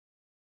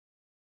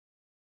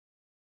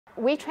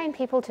We train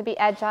people to be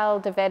agile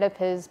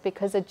developers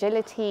because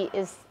agility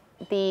is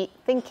the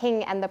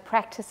thinking and the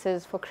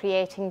practices for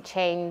creating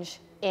change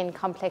in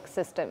complex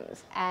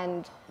systems.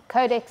 And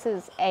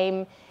CodeX's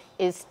aim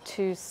is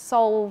to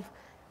solve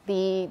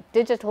the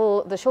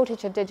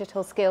shortage of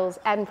digital skills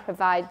and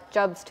provide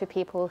jobs to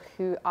people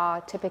who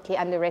are typically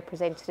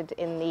underrepresented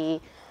in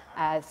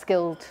the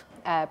skilled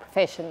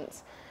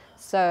professions.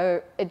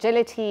 So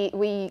agility,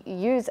 we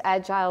use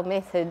agile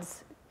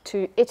methods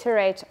to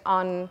iterate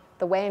on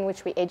the way in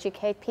which we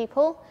educate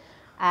people.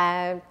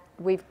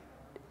 We've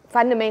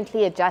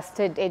fundamentally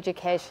adjusted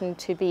education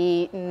to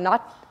be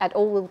not at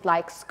all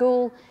like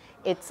school.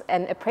 It's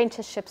an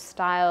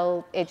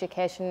apprenticeship-style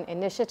education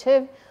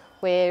initiative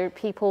where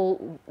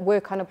people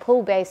work on a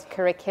pull-based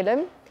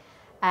curriculum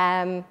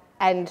and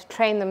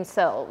train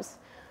themselves,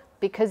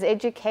 because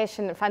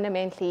education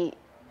fundamentally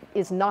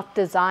is not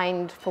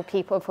designed for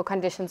people for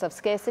conditions of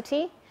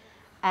scarcity.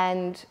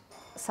 And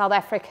South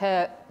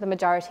Africa, the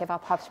majority of our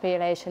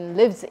population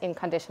lives in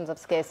conditions of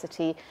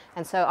scarcity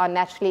and so are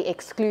naturally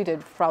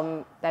excluded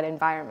from that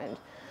environment.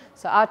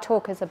 So our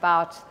talk is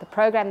about the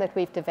program that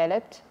we've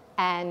developed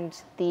and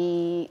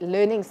the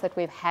learnings that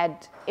we've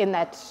had in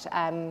that,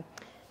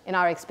 in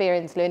our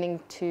experience learning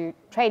to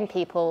train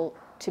people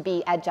to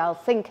be agile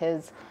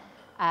thinkers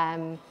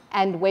and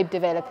web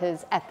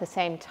developers at the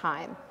same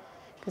time.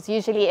 Because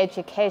usually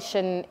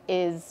education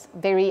is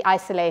very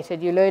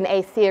isolated. You learn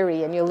a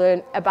theory and you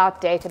learn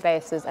about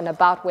databases and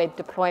about web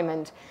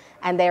deployment,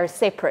 and they're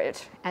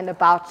separate, and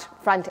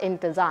about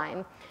front-end design.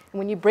 And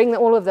when you bring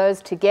all of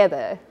those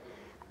together,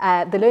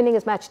 the learning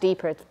is much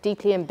deeper. It's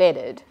deeply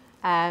embedded.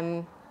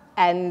 And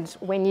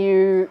when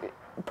you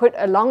put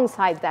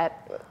alongside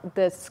that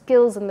the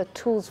skills and the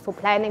tools for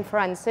planning for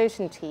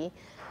uncertainty,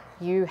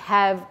 you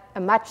have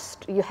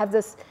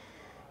this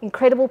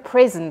incredible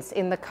presence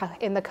in the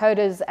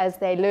coders as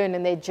they learn,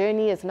 and their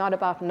journey is not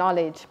about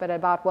knowledge, but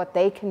about what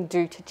they can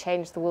do to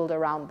change the world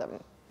around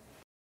them.